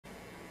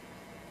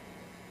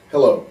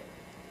Hello,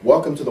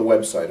 welcome to the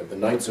website of the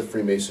Knights of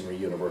Freemasonry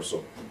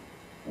Universal.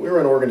 We're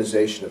an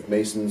organization of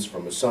Masons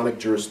from Masonic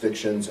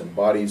jurisdictions and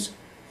bodies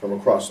from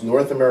across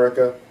North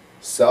America,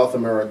 South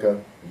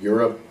America,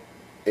 Europe,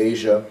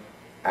 Asia,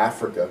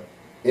 Africa,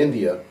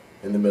 India,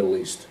 and the Middle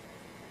East.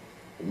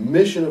 The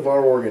mission of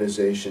our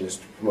organization is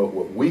to promote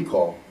what we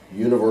call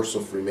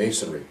universal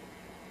Freemasonry.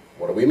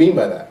 What do we mean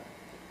by that?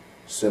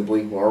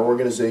 Simply, our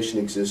organization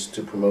exists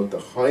to promote the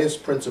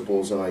highest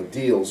principles and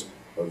ideals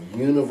of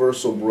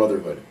universal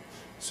brotherhood,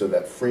 so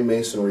that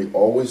Freemasonry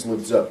always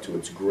lives up to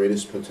its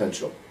greatest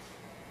potential.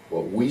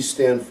 What we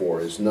stand for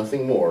is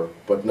nothing more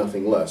but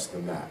nothing less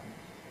than that.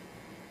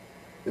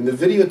 In the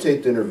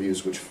videotaped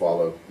interviews which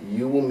follow,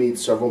 you will meet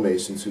several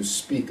Masons who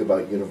speak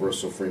about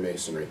universal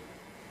Freemasonry.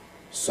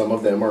 Some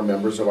of them are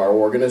members of our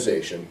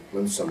organization,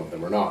 and some of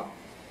them are not.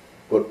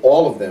 But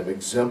all of them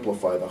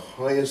exemplify the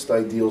highest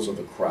ideals of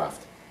the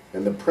craft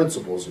and the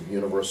principles of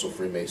universal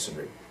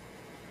Freemasonry.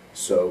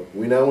 So,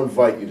 we now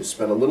invite you to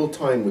spend a little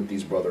time with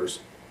these brothers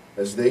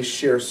as they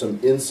share some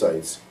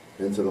insights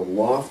into the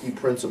lofty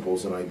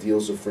principles and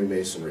ideals of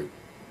Freemasonry,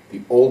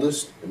 the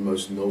oldest and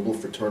most noble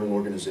fraternal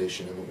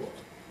organization in the world.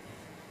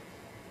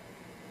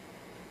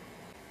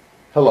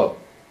 Hello.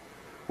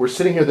 We're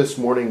sitting here this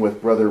morning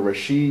with Brother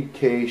Rashied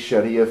K.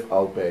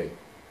 Sharrieff-Al-Bey.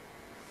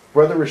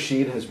 Brother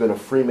Rashied has been a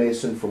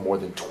Freemason for more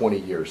than 20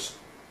 years.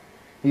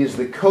 He is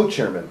the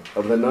co-chairman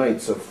of the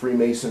Knights of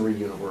Freemasonry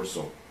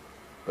Universal.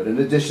 But in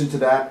addition to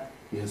that,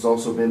 he has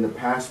also been the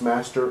past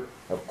master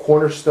of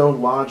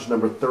Cornerstone Lodge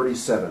number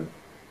 37,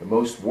 the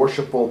most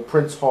worshipful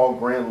Prince Hall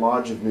Grand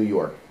Lodge of New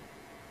York.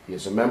 He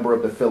is a member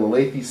of the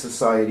Philalethes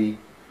Society,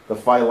 the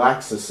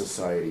Philalethes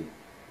Society,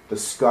 the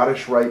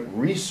Scottish Rite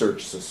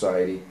Research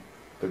Society,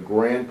 the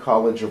Grand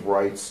College of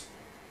Rites,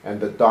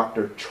 and the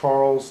Dr.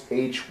 Charles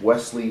H.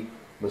 Wesley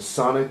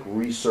Masonic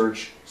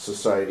Research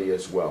Society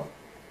as well.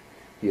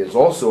 He is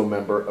also a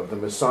member of the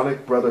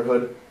Masonic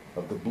Brotherhood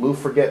of the Blue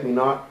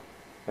Forget-Me-Not,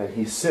 and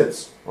he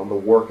sits on the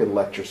Work and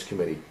Lectures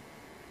Committee.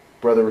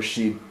 Brother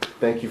Rashied,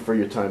 thank you for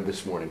your time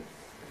this morning.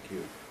 Thank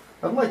you.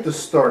 I'd like to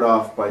start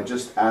off by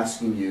just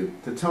asking you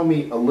to tell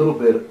me a little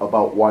bit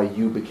about why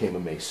you became a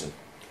Mason.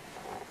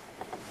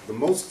 The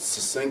most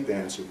succinct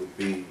answer would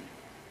be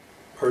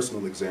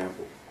personal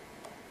example.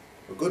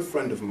 A good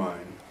friend of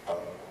mine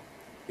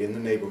in the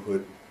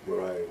neighborhood where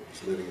I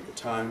was living at the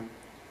time,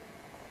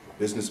 a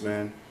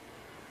businessman,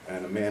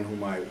 and a man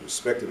whom I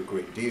respected a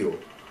great deal,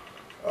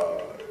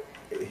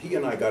 he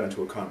and I got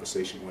into a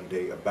conversation one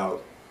day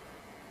about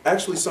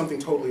actually something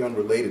totally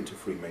unrelated to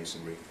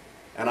Freemasonry.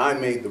 And I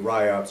made the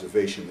wry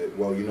observation that,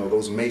 well, you know,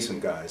 those Mason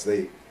guys,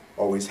 they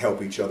always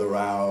help each other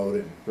out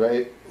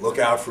and look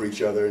out for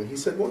each other. And he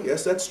said, well,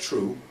 yes, that's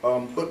true,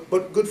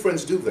 but good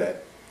friends do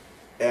that.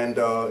 And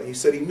he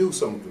said he knew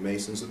some of the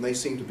Masons, and they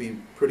seemed to be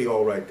pretty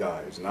all right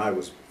guys. And I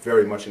was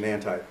very much an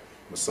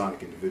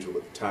anti-Masonic individual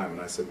at the time.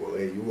 And I said, well,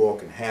 hey, you all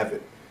can have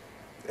it.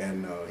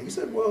 And he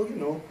said, well, you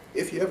know,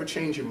 if you ever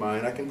change your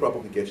mind, I can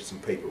probably get you some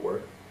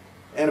paperwork.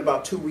 And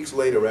about 2 weeks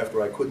later,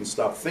 after I couldn't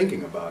stop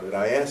thinking about it,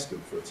 I asked him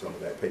for some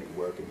of that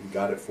paperwork, and he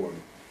got it for me.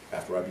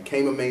 After I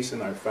became a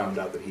Mason, I found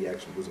out that he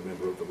actually was a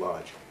member of the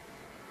lodge.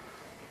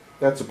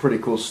 That's a pretty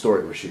cool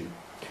story, Rashied.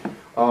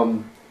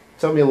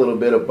 Tell me a little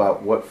bit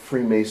about what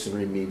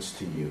Freemasonry means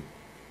to you.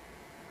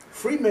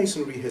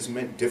 Freemasonry has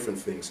meant different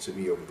things to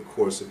me over the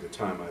course of the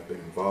time I've been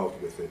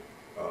involved with it.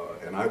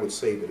 And I would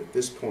say that at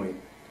this point,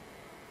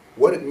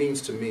 what it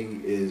means to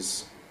me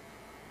is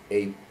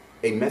a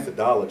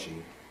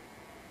methodology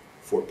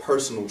for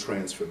personal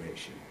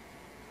transformation.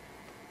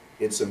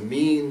 It's a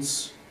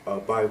means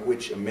by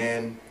which a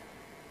man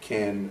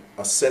can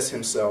assess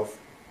himself,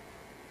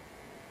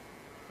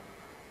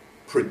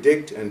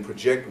 predict and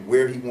project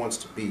where he wants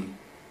to be,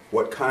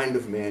 what kind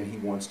of man he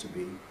wants to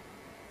be,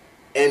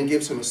 and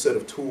gives him a set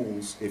of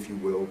tools, if you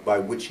will, by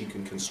which he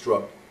can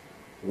construct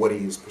what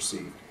he is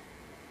perceived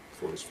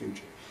for his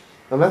future.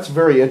 And that's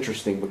very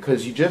interesting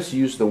because you just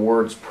used the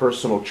words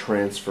personal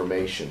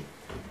transformation.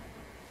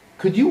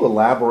 Could you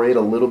elaborate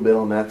a little bit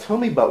on that? Tell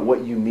me about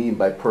what you mean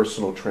by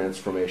personal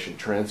transformation.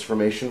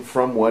 Transformation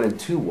from what and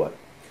to what?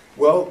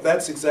 Well,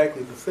 that's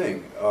exactly the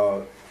thing.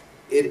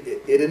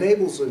 It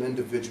enables an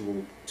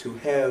individual to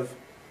have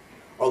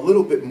a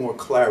little bit more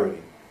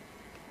clarity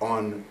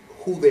on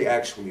who they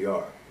actually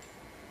are.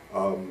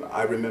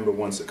 I remember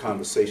once a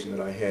conversation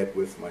that I had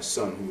with my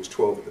son, who was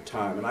 12 at the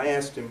time, and I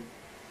asked him,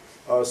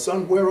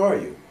 son, where are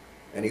you?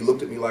 And he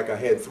looked at me like I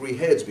had 3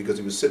 heads because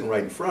he was sitting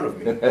right in front of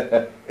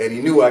me. And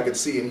he knew I could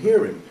see and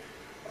hear him.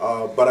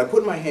 But I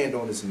put my hand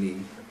on his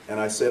knee and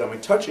I said, am I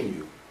touching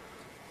you?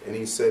 And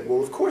he said,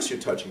 well, of course you're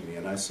touching me.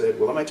 And I said,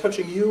 well, am I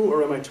touching you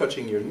or am I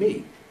touching your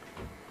knee?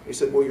 He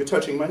said, well, you're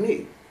touching my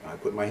knee. I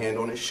put my hand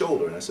on his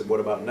shoulder and I said,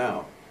 what about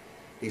now?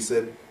 He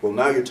said, well,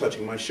 now you're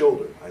touching my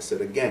shoulder. I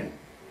said, again,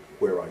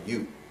 where are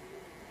you?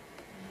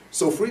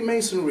 So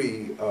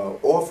Freemasonry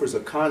offers a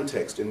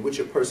context in which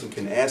a person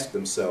can ask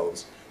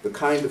themselves the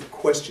kind of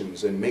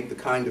questions and make the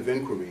kind of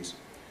inquiries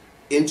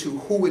into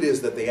who it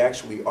is that they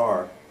actually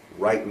are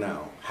right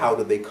now. How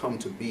did they come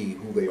to be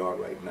who they are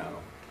right now?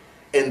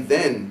 And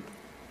then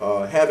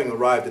having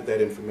arrived at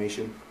that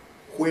information,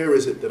 where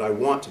is it that I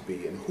want to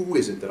be, and who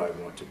is it that I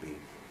want to be,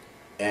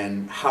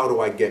 and how do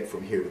I get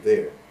from here to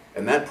there?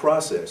 And that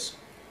process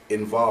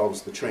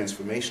involves the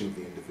transformation of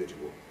the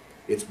individual.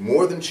 It's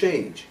more than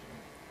change.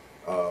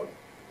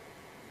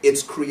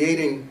 It's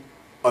creating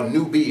a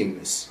new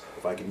beingness,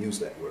 if I can use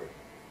that word.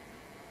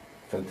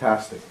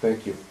 Fantastic,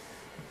 thank you.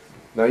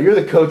 Now you're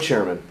the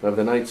co-chairman of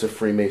the Knights of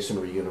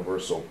Freemasonry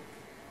Universal.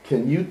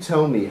 Can you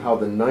tell me how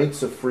the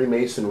Knights of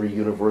Freemasonry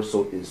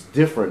Universal is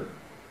different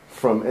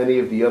from any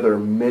of the other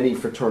many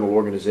fraternal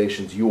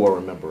organizations you are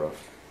a member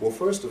of? Well,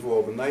 first of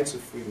all, the Knights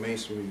of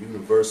Freemasonry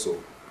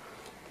Universal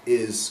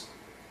is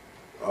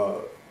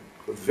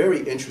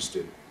very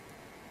interested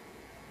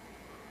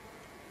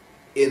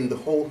in the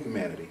whole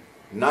humanity.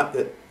 Not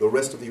that the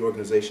rest of the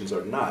organizations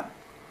are not.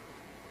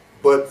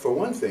 But for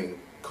one thing,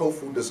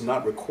 KOFU does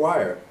not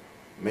require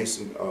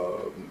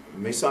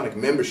Masonic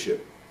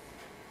membership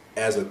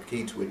as a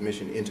key to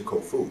admission into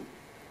KOFU.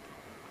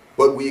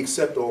 But we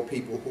accept all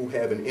people who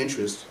have an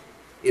interest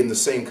in the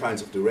same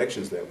kinds of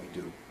directions that we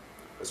do,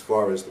 as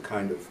far as the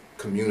kind of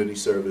community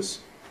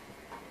service,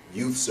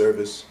 youth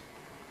service,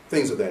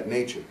 things of that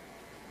nature.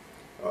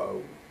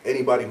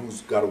 Anybody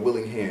who's got a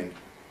willing hand,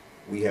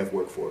 we have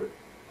work for it.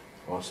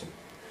 Awesome.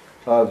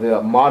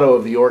 The motto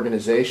of the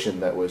organization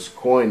that was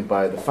coined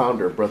by the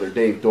founder, Brother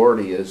Dave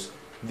Doherty, is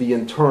the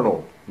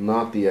internal,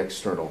 not the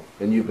external.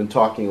 And you've been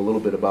talking a little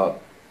bit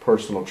about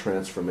personal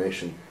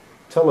transformation.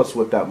 Tell us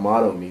what that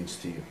motto means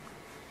to you.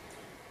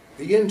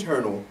 The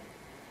internal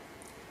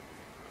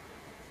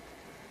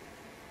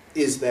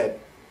is that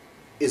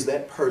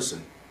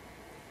person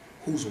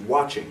who's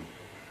watching.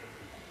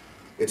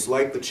 It's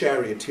like the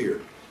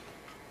charioteer.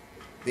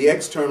 The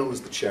external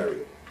is the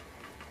chariot.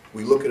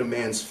 We look at a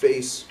man's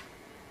face.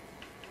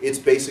 It's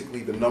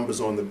basically the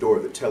numbers on the door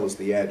that tell us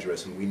the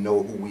address, and we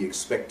know who we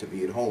expect to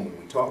be at home when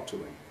we talk to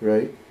him.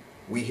 Right.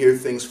 We hear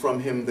things from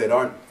him that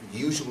aren't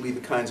usually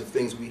the kinds of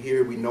things we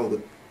hear. We know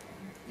that,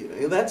 you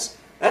know, that's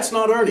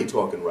not Ernie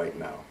talking right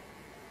now.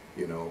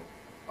 You know,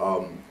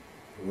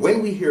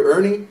 when we hear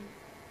Ernie,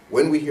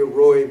 when we hear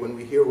Roy, when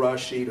we hear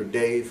Rashied or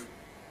Dave,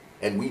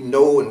 and we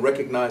know and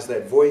recognize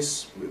that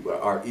voice,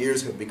 our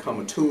ears have become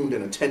attuned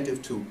and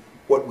attentive to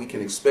what we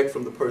can expect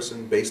from the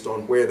person based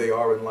on where they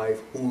are in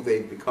life, who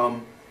they've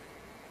become.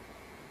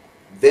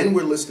 Then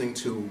we're listening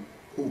to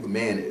who the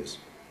man is.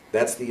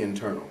 That's the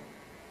internal.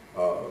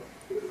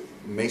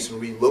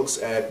 Masonry looks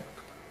at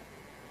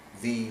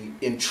the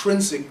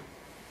intrinsic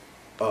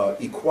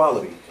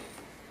equality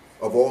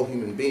of all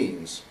human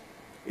beings,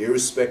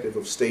 irrespective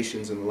of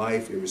stations in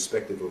life,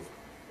 irrespective of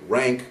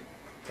rank.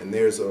 And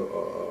there's a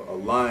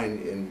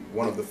line in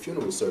one of the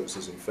funeral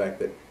services, in fact,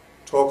 that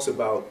talks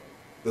about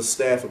the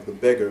staff of the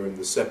beggar and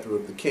the scepter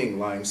of the king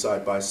lying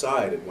side by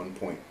side at one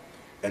point.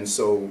 And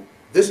so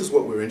this is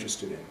what we're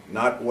interested in,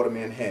 not what a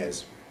man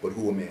has, but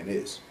who a man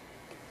is.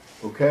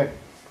 Okay.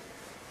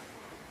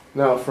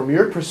 Now, from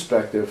your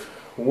perspective,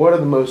 what are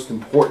the most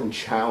important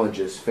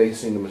challenges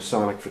facing the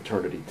Masonic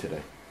fraternity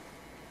today?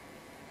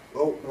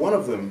 Well, one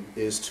of them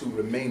is to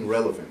remain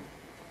relevant.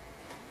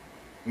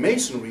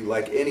 Masonry,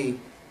 like any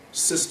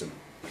system,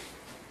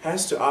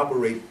 has to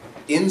operate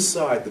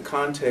inside the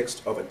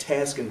context of a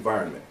task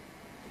environment.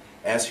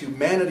 As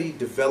humanity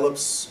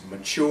develops,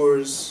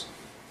 matures,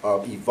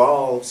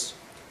 evolves,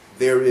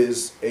 there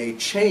is a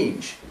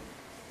change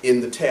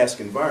in the task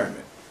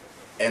environment.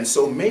 And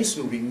so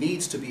Masonry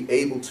needs to be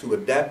able to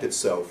adapt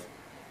itself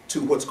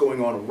to what's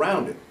going on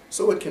around it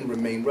so it can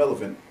remain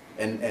relevant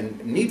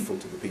and needful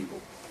to the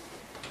people.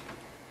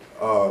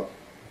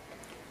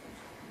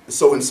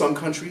 So in some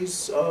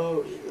countries,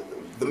 the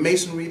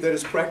Masonry that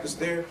is practiced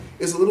there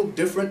is a little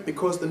different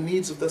because the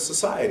needs of the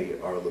society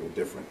are a little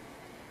different.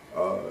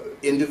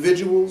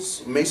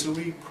 Individuals,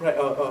 Masonry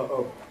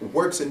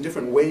works in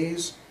different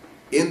ways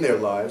in their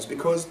lives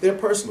because their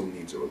personal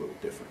needs are a little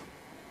different.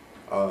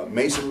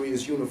 Masonry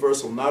is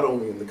universal not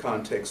only in the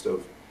context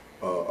of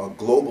a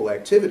global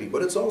activity,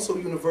 but it's also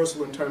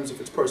universal in terms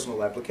of its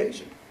personal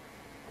application.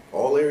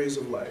 All areas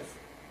of life.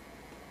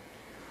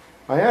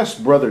 I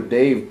asked Brother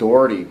Dave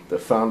Doherty, the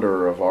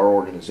founder of our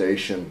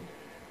organization,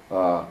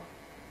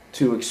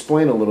 to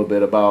explain a little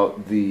bit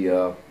about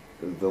the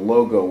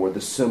logo or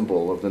the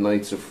symbol of the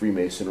Knights of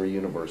Freemasonry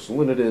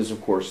Universal. And it is,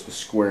 of course, the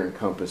square and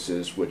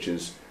compasses, which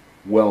is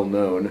well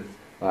known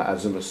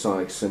as a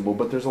Masonic symbol.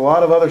 But there's a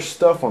lot of other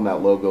stuff on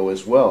that logo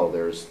as well.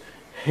 There's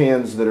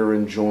hands that are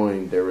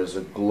enjoined. There is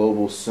a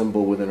global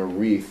symbol within a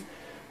wreath.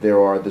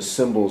 There are the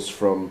symbols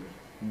from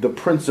the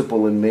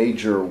principal and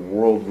major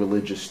world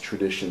religious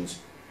traditions.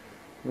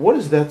 What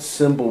does that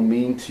symbol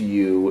mean to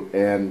you?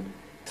 And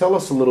tell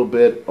us a little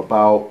bit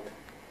about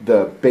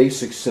the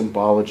basic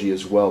symbology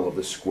as well of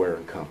the square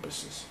and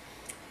compasses.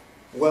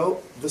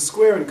 Well, the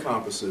square and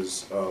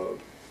compasses,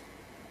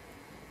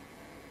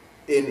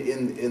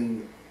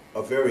 in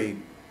a very,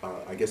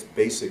 I guess,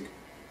 basic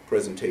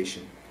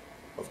presentation.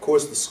 Of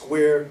course, the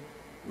square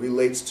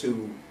relates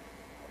to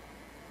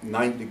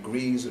 90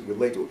 degrees. It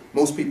relates to,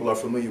 most people are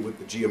familiar with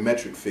the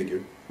geometric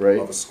figure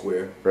of a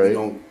square. Right. We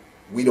don't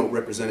we don't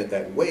represent it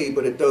that way,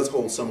 but it does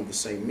hold some of the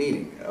same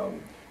meaning.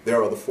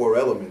 There are the four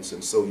elements,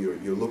 and so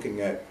you're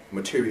looking at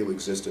material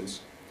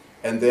existence.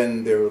 And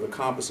then there are the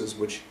compasses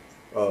which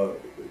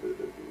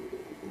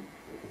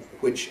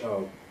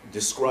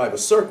describe a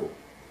circle.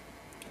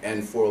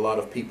 And for a lot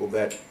of people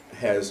that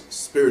has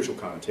spiritual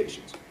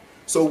connotations.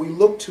 So we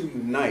look to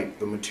unite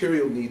the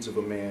material needs of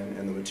a man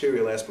and the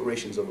material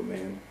aspirations of a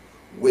man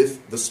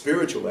with the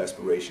spiritual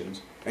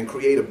aspirations and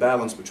create a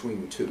balance between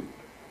the two.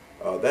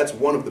 That's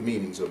one of the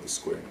meanings of the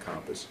square and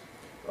compass.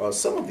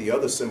 Some of the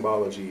other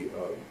symbology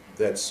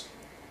that's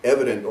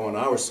evident on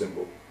our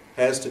symbol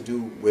has to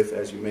do with,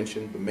 as you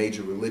mentioned, the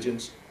major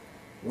religions.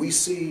 We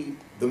see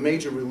the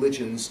major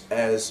religions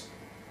as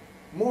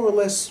more or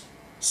less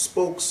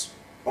spokes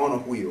on a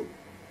wheel.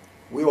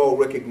 We all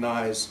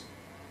recognize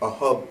a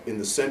hub in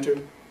the center,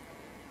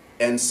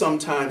 and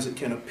sometimes it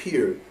can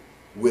appear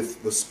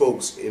with the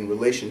spokes in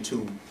relation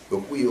to the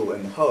wheel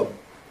and the hub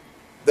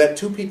that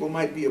two people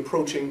might be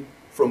approaching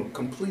from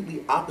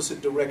completely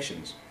opposite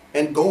directions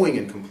and going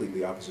in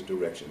completely opposite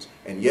directions,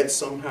 and yet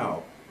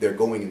somehow they're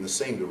going in the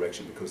same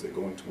direction because they're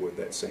going toward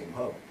that same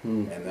hub.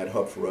 And that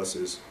hub for us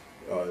is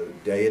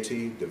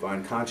deity,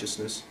 divine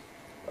consciousness,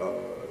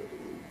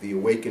 the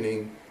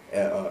awakening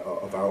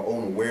of our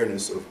own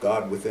awareness of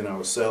God within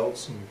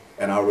ourselves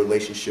and our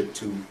relationship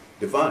to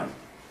divine.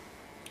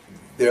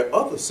 There are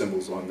other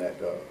symbols on that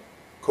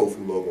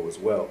KOFU logo as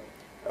well,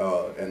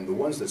 and the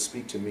ones that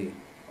speak to me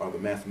are the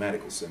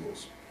mathematical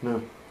symbols.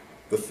 No.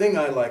 The thing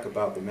I like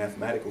about the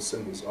mathematical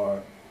symbols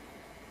are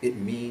it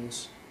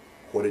means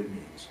what it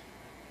means.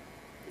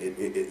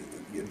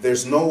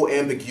 There's no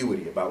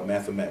ambiguity about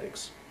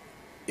mathematics.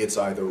 It's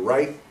either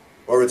right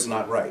or it's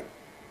not right.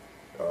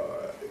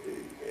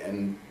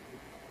 And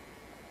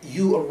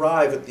you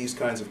arrive at these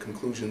kinds of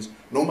conclusions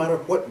no matter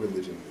what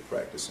religion you're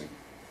practicing,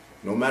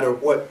 no matter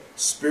what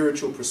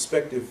spiritual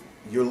perspective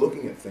you're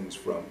looking at things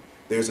from.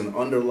 There's an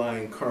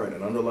underlying current,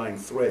 an underlying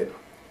thread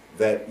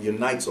that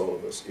unites all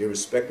of us,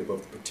 irrespective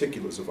of the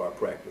particulars of our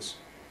practice.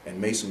 And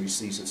Masonry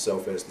sees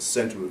itself as the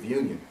center of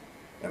union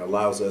and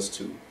allows us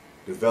to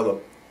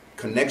develop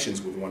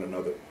connections with one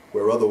another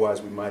where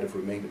otherwise we might have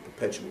remained at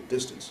perpetual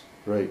distance.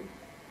 Right.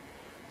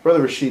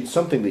 Brother Rashied,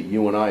 something that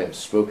you and I have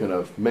spoken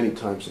of many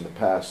times in the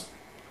past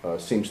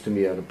seems to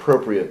me an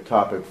appropriate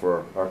topic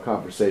for our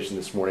conversation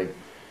this morning.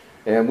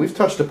 And we've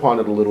touched upon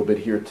it a little bit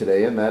here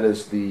today, and that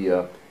is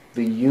the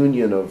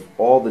union of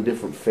all the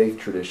different faith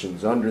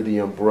traditions under the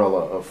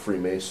umbrella of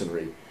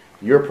Freemasonry.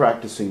 You're a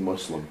practicing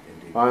Muslim.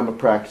 Indeed. I'm a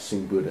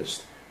practicing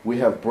Buddhist. We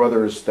have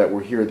brothers that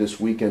were here this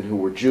weekend who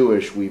were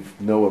Jewish. We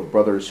know of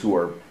brothers who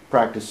are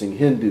practicing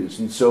Hindus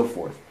and so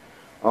forth.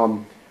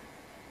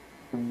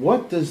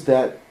 What does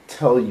that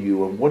tell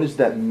you, and what does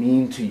that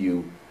mean to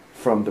you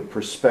from the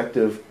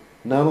perspective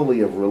not only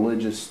of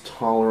religious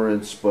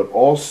tolerance, but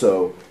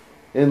also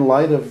in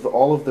light of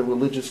all of the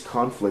religious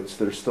conflicts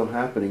that are still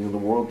happening in the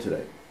world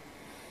today?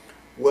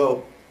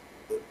 Well,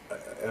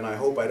 and I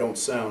hope I don't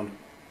sound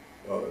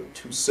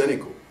too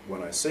cynical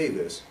when I say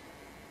this,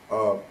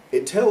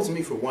 it tells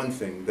me, for one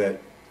thing,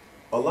 that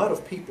a lot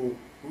of people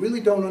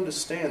really don't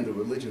understand the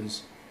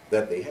religions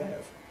that they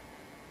have.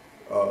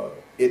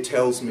 It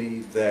tells me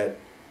that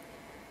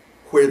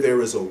where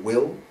there is a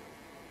will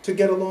to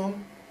get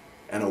along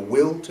and a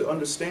will to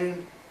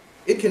understand,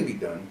 it can be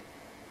done.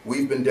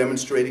 We've been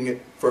demonstrating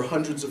it for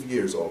hundreds of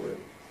years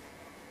already.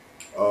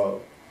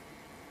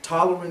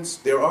 Tolerance,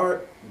 there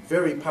are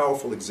very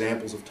powerful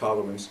examples of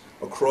tolerance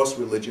across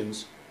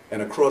religions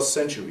and across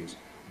centuries,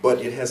 but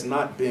it has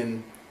not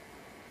been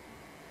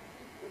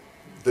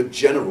the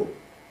general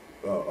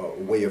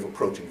way of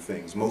approaching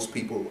things. Most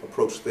people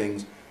approach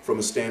things from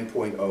a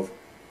standpoint of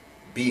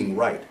being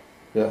right.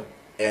 Yeah.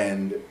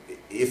 And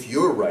if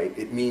you're right,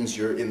 it means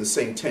you're in the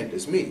same tent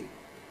as me.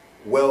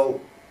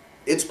 Well,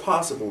 it's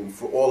possible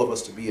for all of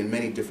us to be in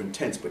many different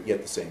tents, but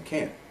yet the same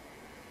camp.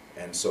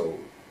 And so,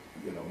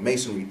 you know,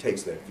 Masonry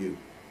takes that view.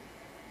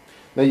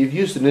 Now, you've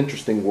used an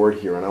interesting word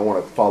here, and I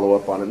want to follow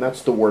up on it, and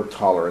that's the word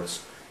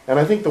tolerance. And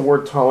I think the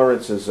word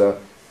tolerance is a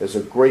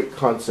great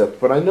concept,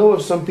 but I know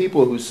of some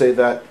people who say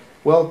that,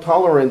 well,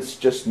 tolerance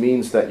just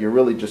means that you're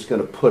really just going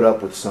to put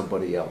up with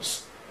somebody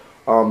else.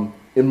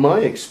 In my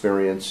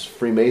experience,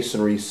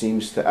 Freemasonry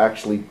seems to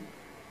actually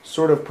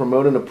sort of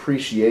promote an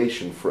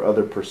appreciation for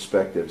other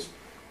perspectives.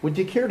 Would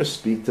you care to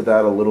speak to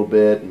that a little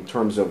bit in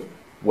terms of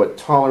what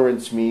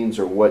tolerance means,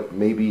 or what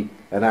maybe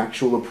an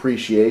actual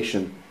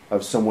appreciation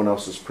of someone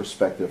else's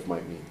perspective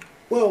might mean?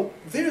 Well,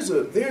 there's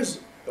a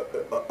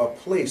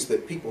place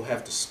that people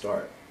have to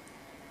start.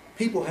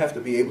 People have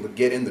to be able to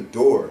get in the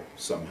door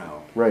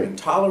somehow. Right. And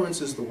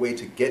tolerance is the way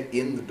to get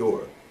in the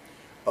door.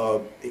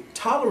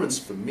 Tolerance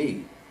for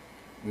me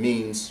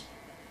means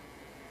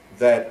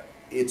that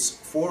it's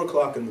 4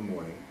 o'clock in the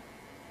morning.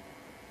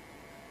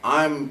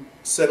 I'm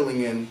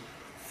settling in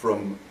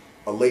from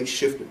a late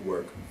shift at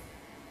work.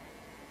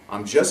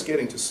 I'm just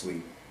getting to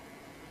sleep,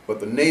 but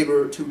the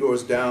neighbor 2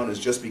 doors down is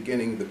just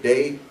beginning the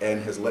day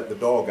and has let the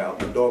dog out.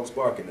 The dog's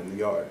barking in the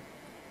yard.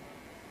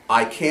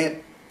 I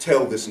can't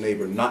tell this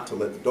neighbor not to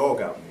let the dog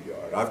out in the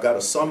yard. I've got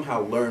to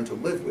somehow learn to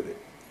live with it.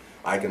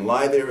 I can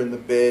lie there in the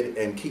bed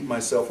and keep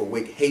myself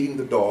awake hating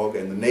the dog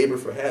and the neighbor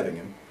for having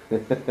him.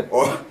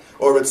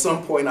 or at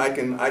some point I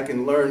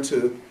can learn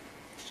to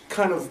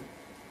kind of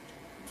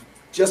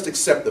just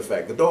accept the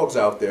fact the dog's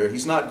out there,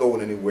 he's not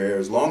going anywhere.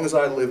 As long as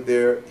I live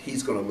there,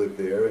 he's going to live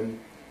there, and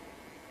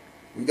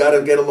we got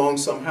to get along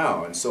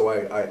somehow. And so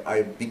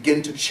I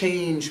begin to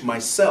change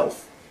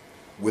myself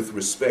with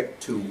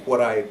respect to what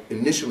I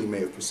initially may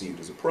have perceived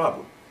as a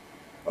problem.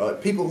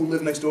 People who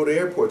live next door to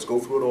airports go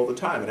through it all the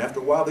time, and after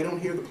a while they don't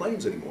hear the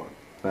planes anymore.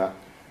 Yeah.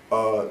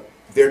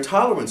 Their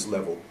tolerance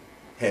level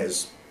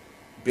has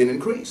been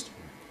increased.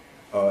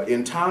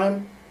 In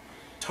time,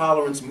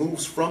 tolerance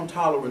moves from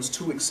tolerance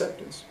to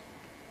acceptance.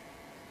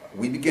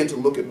 We begin to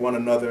look at one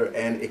another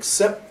and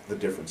accept the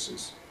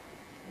differences.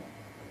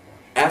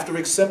 After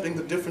accepting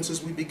the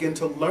differences, we begin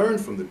to learn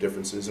from the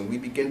differences, and we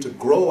begin to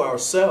grow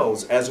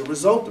ourselves as a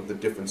result of the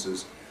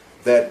differences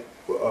that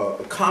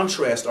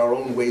contrast our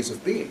own ways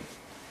of being.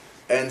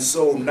 And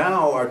so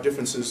now our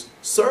differences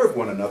serve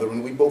one another,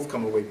 and we both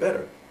come away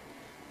better.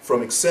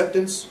 From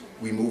acceptance,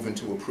 we move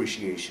into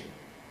appreciation.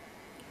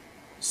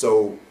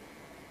 So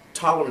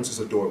tolerance is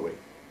a doorway.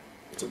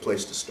 It's a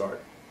place to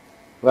start.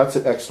 That's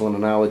an excellent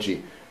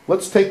analogy.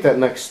 Let's take that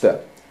next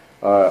step.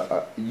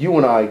 You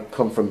and I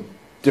come from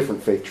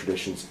different faith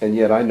traditions, and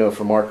yet I know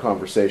from our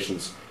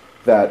conversations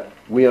that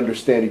we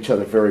understand each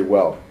other very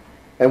well.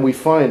 And we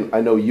find,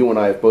 I know you and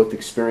I have both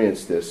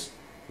experienced this,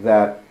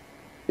 that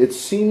it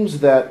seems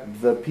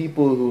that the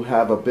people who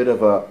have a bit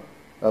of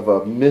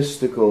a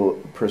mystical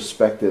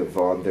perspective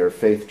on their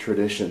faith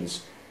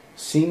traditions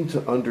seem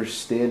to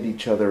understand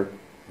each other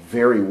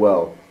very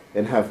well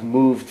and have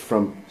moved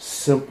from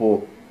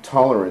simple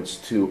tolerance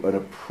to an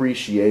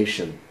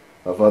appreciation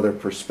of other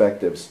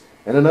perspectives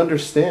and an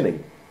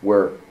understanding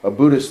where a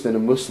Buddhist and a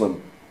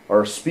Muslim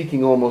are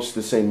speaking almost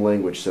the same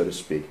language, so to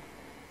speak,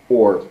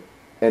 or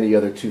any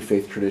other two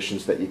faith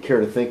traditions that you care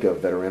to think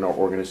of that are in our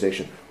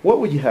organization. What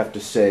would you have to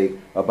say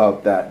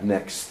about that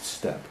next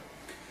step?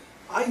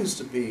 I used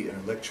to be an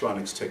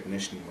electronics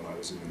technician when I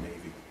was in the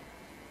Navy,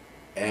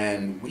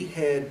 and we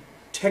had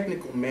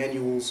technical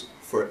manuals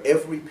for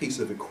every piece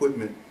of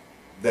equipment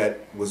that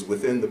was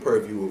within the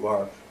purview of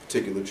our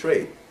particular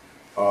trade.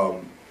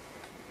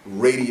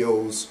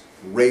 Radios,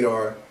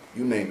 radar,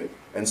 you name it.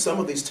 And some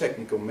of these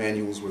technical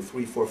manuals were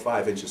 3, 4,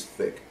 5 inches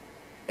thick.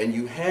 And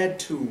you had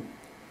to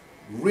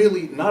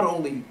really not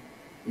only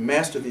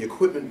master the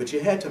equipment, but you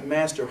had to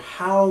master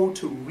how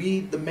to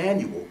read the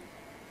manual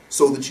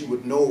so that you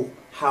would know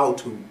how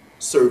to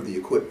serve the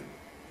equipment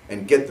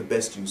and get the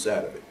best use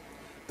out of it.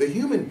 The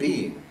human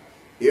being,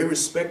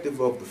 irrespective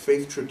of the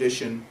faith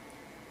tradition,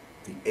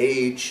 the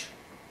age,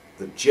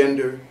 the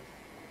gender,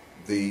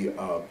 the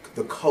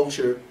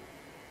culture,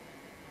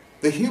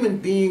 the human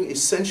being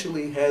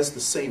essentially has the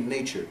same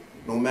nature,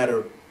 no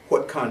matter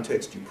what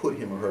context you put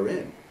him or her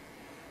in.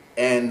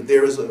 And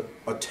there is a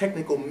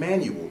technical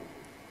manual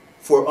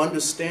for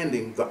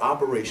understanding the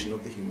operation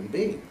of the human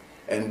being.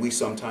 And we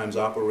sometimes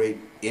operate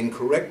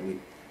incorrectly,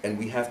 and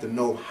we have to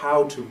know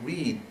how to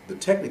read the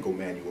technical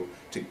manual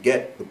to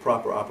get the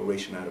proper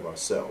operation out of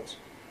ourselves.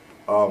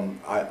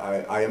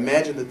 I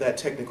imagine that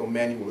technical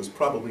manual is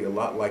probably a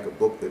lot like a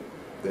book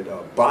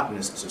that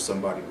botanists or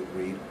somebody would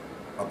read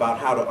about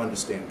how to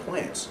understand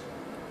plants.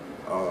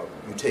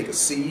 You take a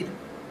seed,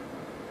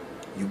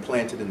 you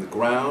plant it in the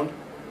ground,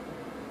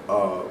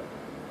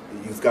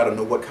 you've got to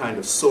know what kind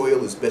of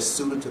soil is best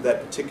suited to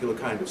that particular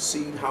kind of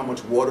seed, how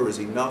much water is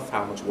enough,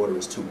 how much water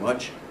is too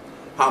much,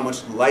 how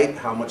much light,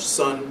 how much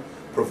sun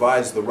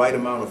provides the right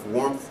amount of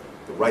warmth,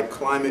 the right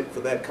climate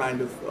for that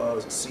kind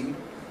of seed.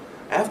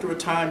 After a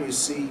time, you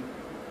see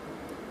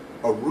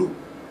a root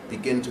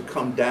begin to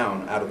come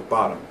down out of the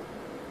bottom,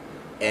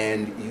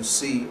 and you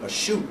see a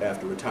shoot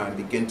after a time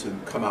begin to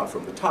come out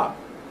from the top.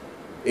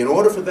 In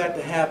order for that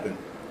to happen,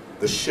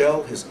 the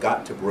shell has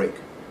got to break.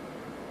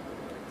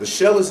 The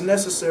shell is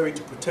necessary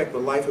to protect the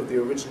life of the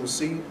original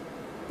seed,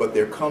 but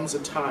there comes a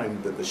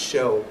time that the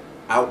shell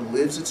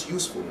outlives its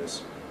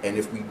usefulness, and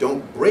if we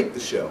don't break the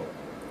shell,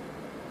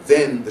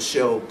 then the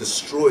shell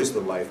destroys the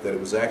life that it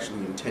was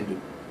actually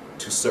intended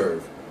to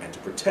serve and to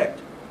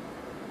protect.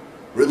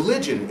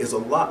 Religion is a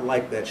lot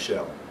like that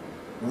shell.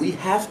 We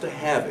have to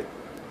have it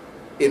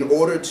in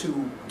order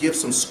to give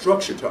some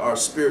structure to our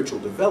spiritual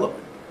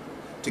development,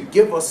 to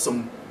give us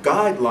some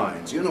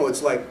guidelines. You know,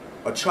 it's like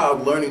a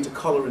child learning to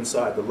color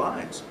inside the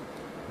lines.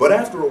 But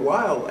after a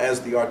while,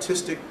 as the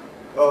artistic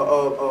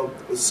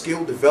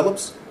skill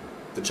develops,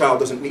 the child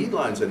doesn't need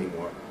lines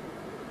anymore.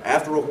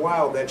 After a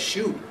while, that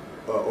shoot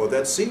or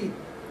that seed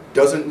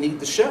doesn't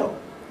need the shell.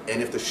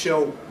 And if the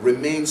shell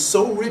remains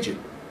so rigid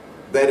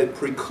that it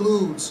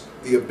precludes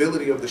the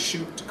ability of the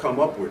shoot to come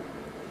upward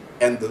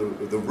and the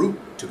root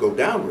to go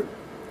downward,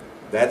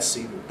 that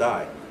seed will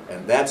die.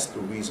 And that's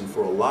the reason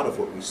for a lot of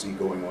what we see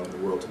going on in the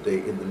world today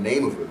in the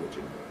name of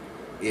religion.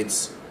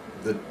 It's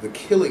the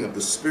killing of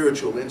the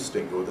spiritual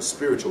instinct or the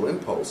spiritual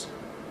impulse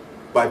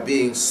by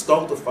being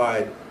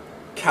stultified,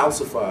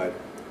 calcified,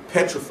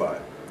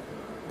 petrified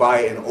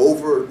by an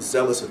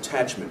overzealous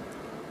attachment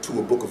to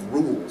a book of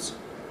rules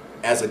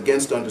as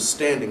against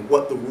understanding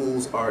what the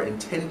rules are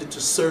intended to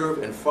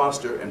serve and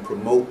foster and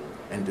promote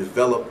and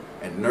develop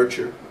and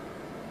nurture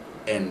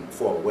and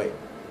fall away.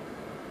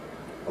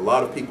 A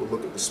lot of people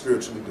look at the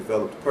spiritually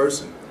developed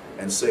person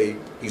and say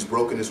he's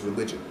broken his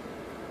religion,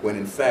 when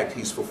in fact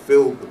he's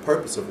fulfilled the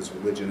purpose of his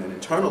religion and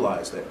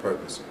internalized that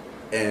purpose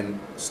and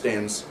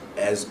stands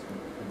as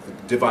the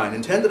divine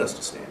intended us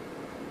to stand.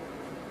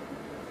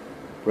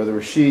 Brother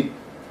Rashied,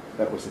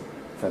 that was a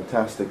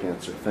fantastic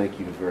answer. Thank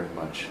you very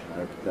much.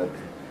 That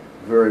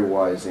very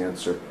wise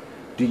answer.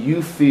 Do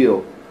you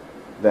feel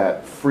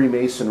that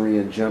Freemasonry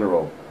in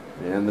general,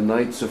 and the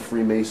Knights of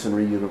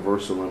Freemasonry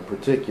Universal in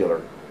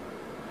particular,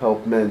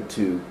 help men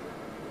to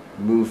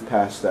move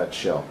past that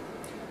shell?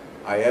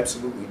 I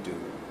absolutely do.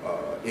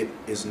 It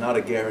is not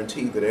a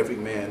guarantee that every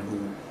man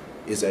who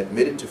is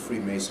admitted to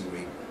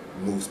Freemasonry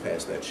moves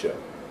past that shell.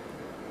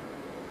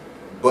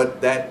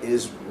 But that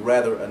is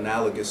rather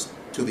analogous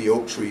to the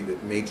oak tree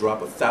that may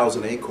drop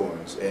 1,000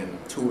 acorns and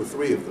 2 or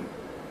 3 of them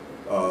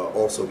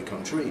also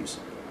become trees.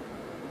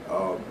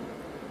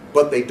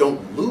 But they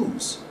don't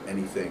lose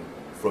anything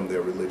from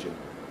their religion,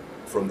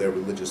 from their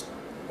religious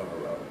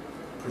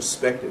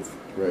perspective,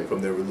 right,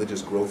 from their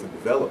religious growth and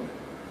development.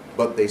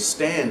 But they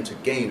stand to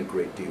gain a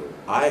great deal.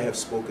 I have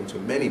spoken to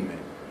many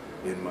men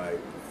in my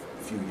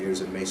few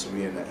years in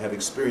Masonry and have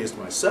experienced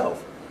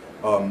myself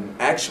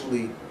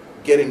actually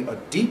getting a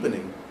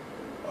deepening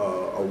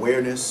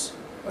awareness,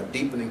 a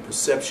deepening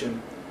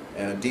perception,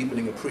 and a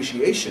deepening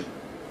appreciation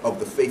of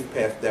the faith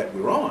path that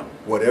we're on,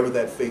 whatever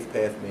that faith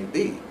path may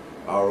be.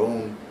 Our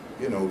own,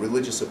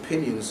 religious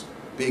opinions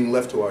being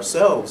left to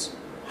ourselves,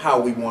 how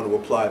we want to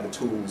apply the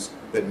tools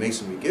that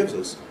Masonry gives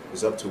us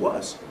is up to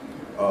us.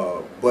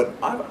 But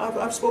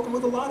I've spoken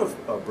with a lot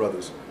of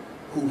brothers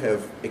who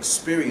have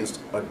experienced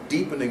a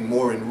deepening,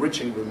 more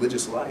enriching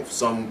religious life.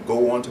 Some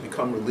go on to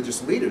become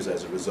religious leaders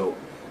as a result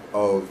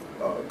of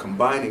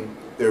combining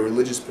their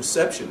religious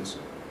perceptions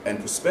and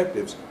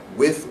perspectives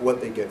with what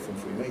they get from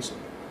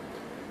Freemasonry.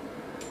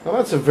 Well,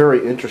 that's a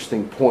very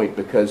interesting point,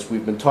 because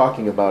we've been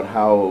talking about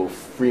how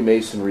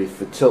Freemasonry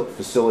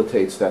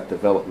facilitates that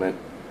development,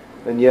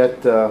 and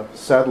yet,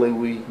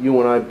 sadly, you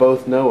and I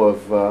both know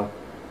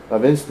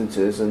of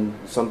instances, and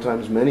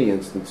sometimes many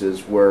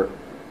instances, where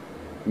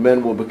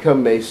men will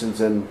become Masons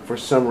and for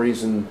some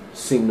reason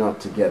seem not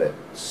to get it,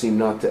 seem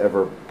not to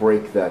ever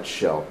break that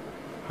shell.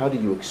 How do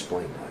you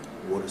explain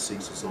that? Water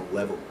seeks its own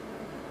level.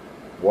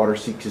 Water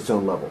seeks its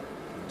own level.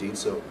 Indeed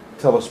so.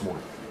 Tell us more.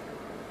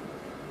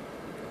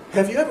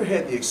 Have you ever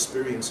had the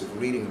experience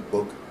of reading a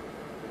book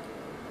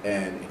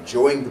and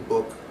enjoying the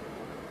book,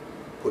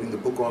 putting the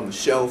book on the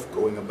shelf,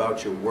 going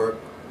about your work,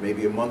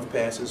 maybe a month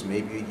passes,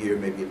 maybe a year,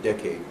 maybe a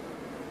decade,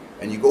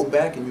 and you go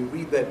back and you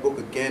read that book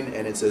again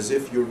and it's as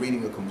if you're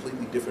reading a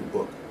completely different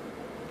book?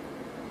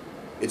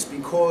 It's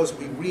because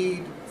we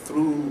read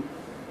through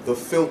the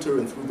filter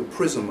and through the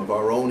prism of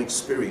our own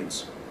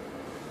experience.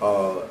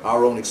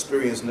 Our own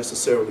experience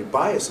necessarily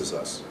biases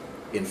us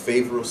in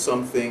favor of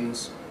some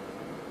things,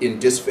 in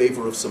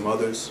disfavor of some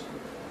others.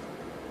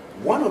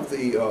 One of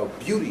the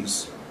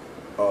beauties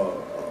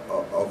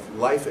of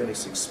life and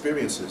its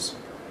experiences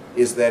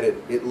is that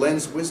it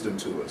lends wisdom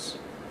to us.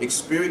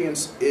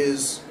 Experience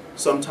is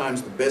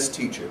sometimes the best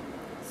teacher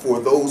for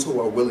those who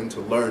are willing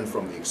to learn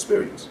from the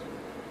experience.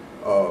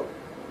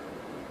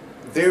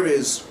 There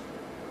is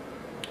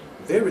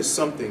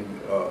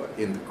something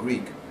in the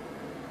Greek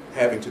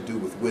having to do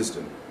with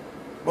wisdom.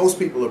 Most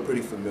people are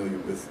pretty familiar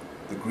with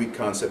the Greek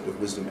concept of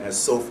wisdom as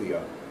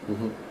Sophia.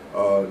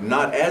 Mm-hmm.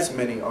 Not as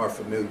many are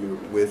familiar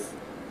with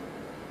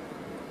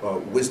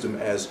wisdom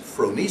as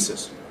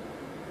phronesis.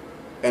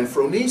 And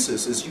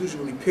phronesis is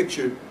usually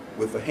pictured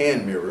with a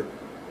hand mirror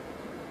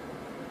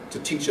to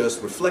teach us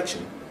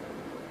reflection,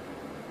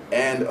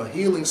 and a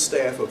healing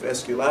staff of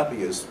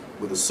Aesculapius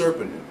with a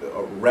serpent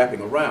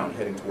wrapping around,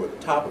 heading toward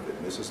the top of it.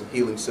 And this is a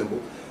healing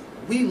symbol.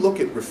 We look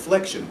at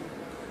reflection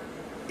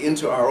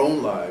into our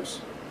own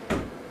lives,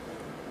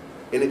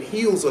 and it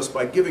heals us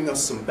by giving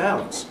us some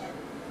balance.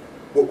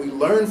 What we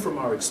learn from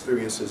our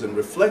experiences and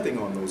reflecting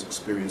on those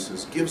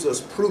experiences gives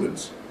us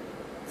prudence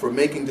for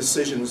making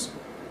decisions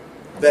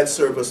that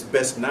serve us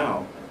best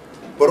now,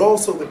 but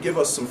also that give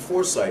us some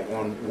foresight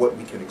on what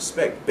we can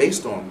expect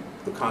based on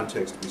the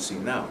context we see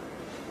now.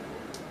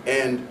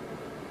 And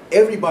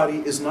everybody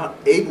is not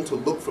able to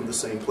look from the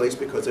same place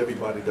because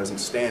everybody doesn't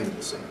stand in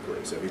the same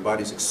place.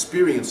 Everybody's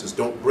experiences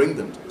don't bring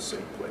them to the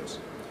same place.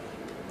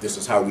 This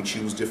is how we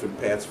choose different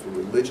paths for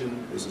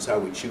religion. This is how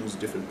we choose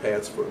different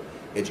paths for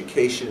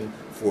education,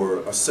 for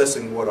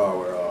assessing what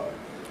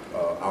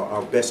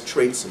our best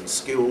traits and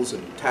skills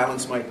and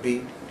talents might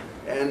be.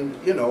 And,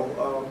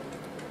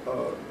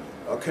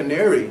 a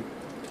canary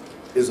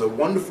is a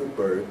wonderful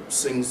bird,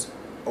 sings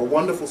a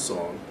wonderful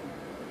song,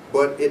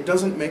 but it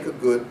doesn't make a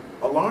good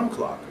alarm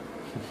clock.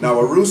 Now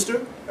a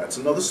rooster, that's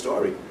another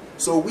story.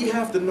 So we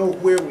have to know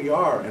where we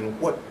are and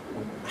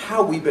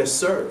how we best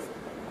serve,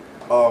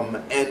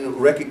 and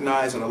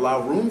recognize and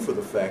allow room for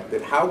the fact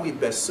that how we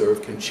best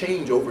serve can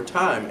change over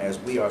time as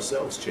we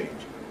ourselves change.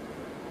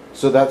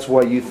 So that's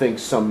why you think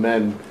some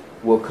men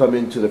will come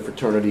into the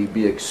fraternity,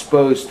 be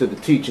exposed to the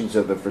teachings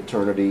of the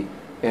fraternity,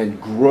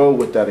 and grow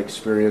with that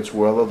experience,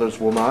 while others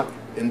will not?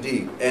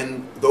 Indeed.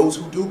 And those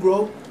who do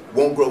grow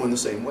won't grow in the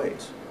same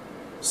ways.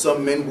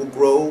 Some men will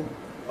grow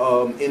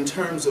in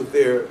terms of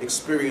their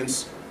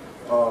experience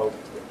of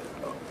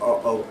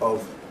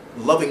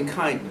loving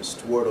kindness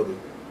toward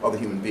other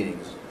human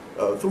beings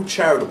through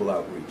charitable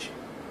outreach.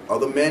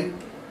 Other men,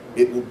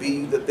 it will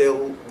be that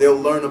they'll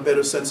learn a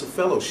better sense of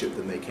fellowship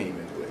than they came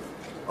in with.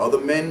 Other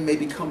men may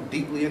become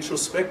deeply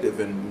introspective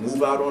and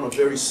move out on a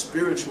very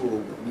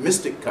spiritual,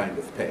 mystic kind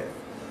of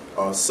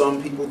path.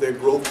 Some people, their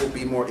growth will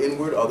be more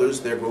inward,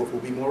 others, their growth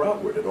will be more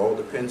outward. It all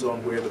depends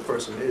on where the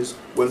person is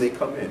when they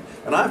come in.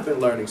 And I've been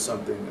learning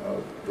something,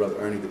 Brother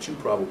Ernie, that you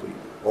probably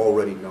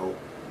already know,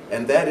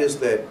 and that is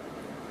that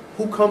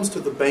who comes to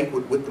the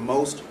banquet with the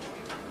most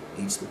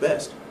eats the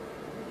best.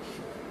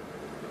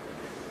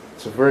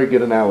 It's a very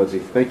good analogy.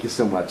 Thank you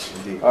so much.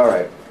 Indeed. All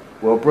right.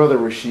 Well, Brother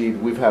Rashied,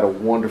 we've had a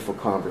wonderful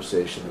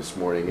conversation this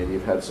morning, and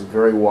you've had some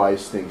very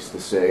wise things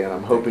to say, and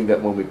I'm hoping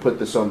that when we put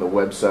this on the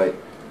website,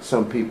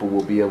 some people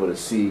will be able to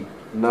see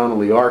not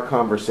only our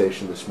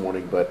conversation this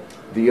morning, but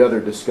the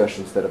other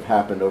discussions that have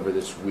happened over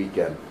this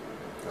weekend.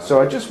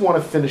 So I just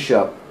want to finish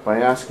up by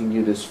asking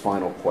you this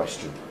final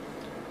question.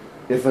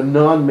 If a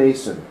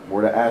non-Mason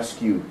were to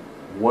ask you,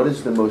 what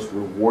is the most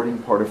rewarding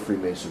part of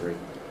Freemasonry,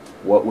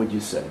 what would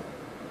you say?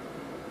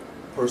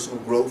 Personal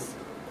growth,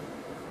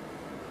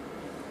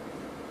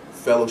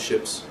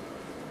 fellowships,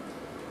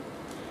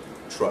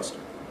 trust.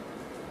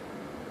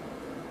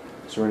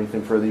 Is there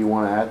anything further you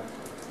want to add?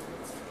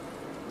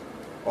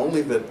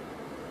 Only that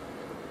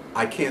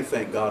I can't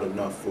thank God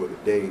enough for the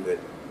day that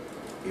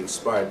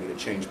inspired me to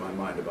change my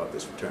mind about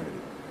this fraternity.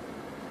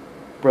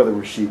 Brother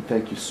Rashied,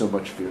 thank you so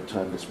much for your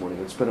time this morning.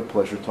 It's been a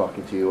pleasure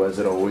talking to you, as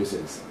it always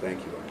is. Thank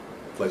you.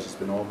 Pleasure's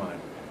been all mine.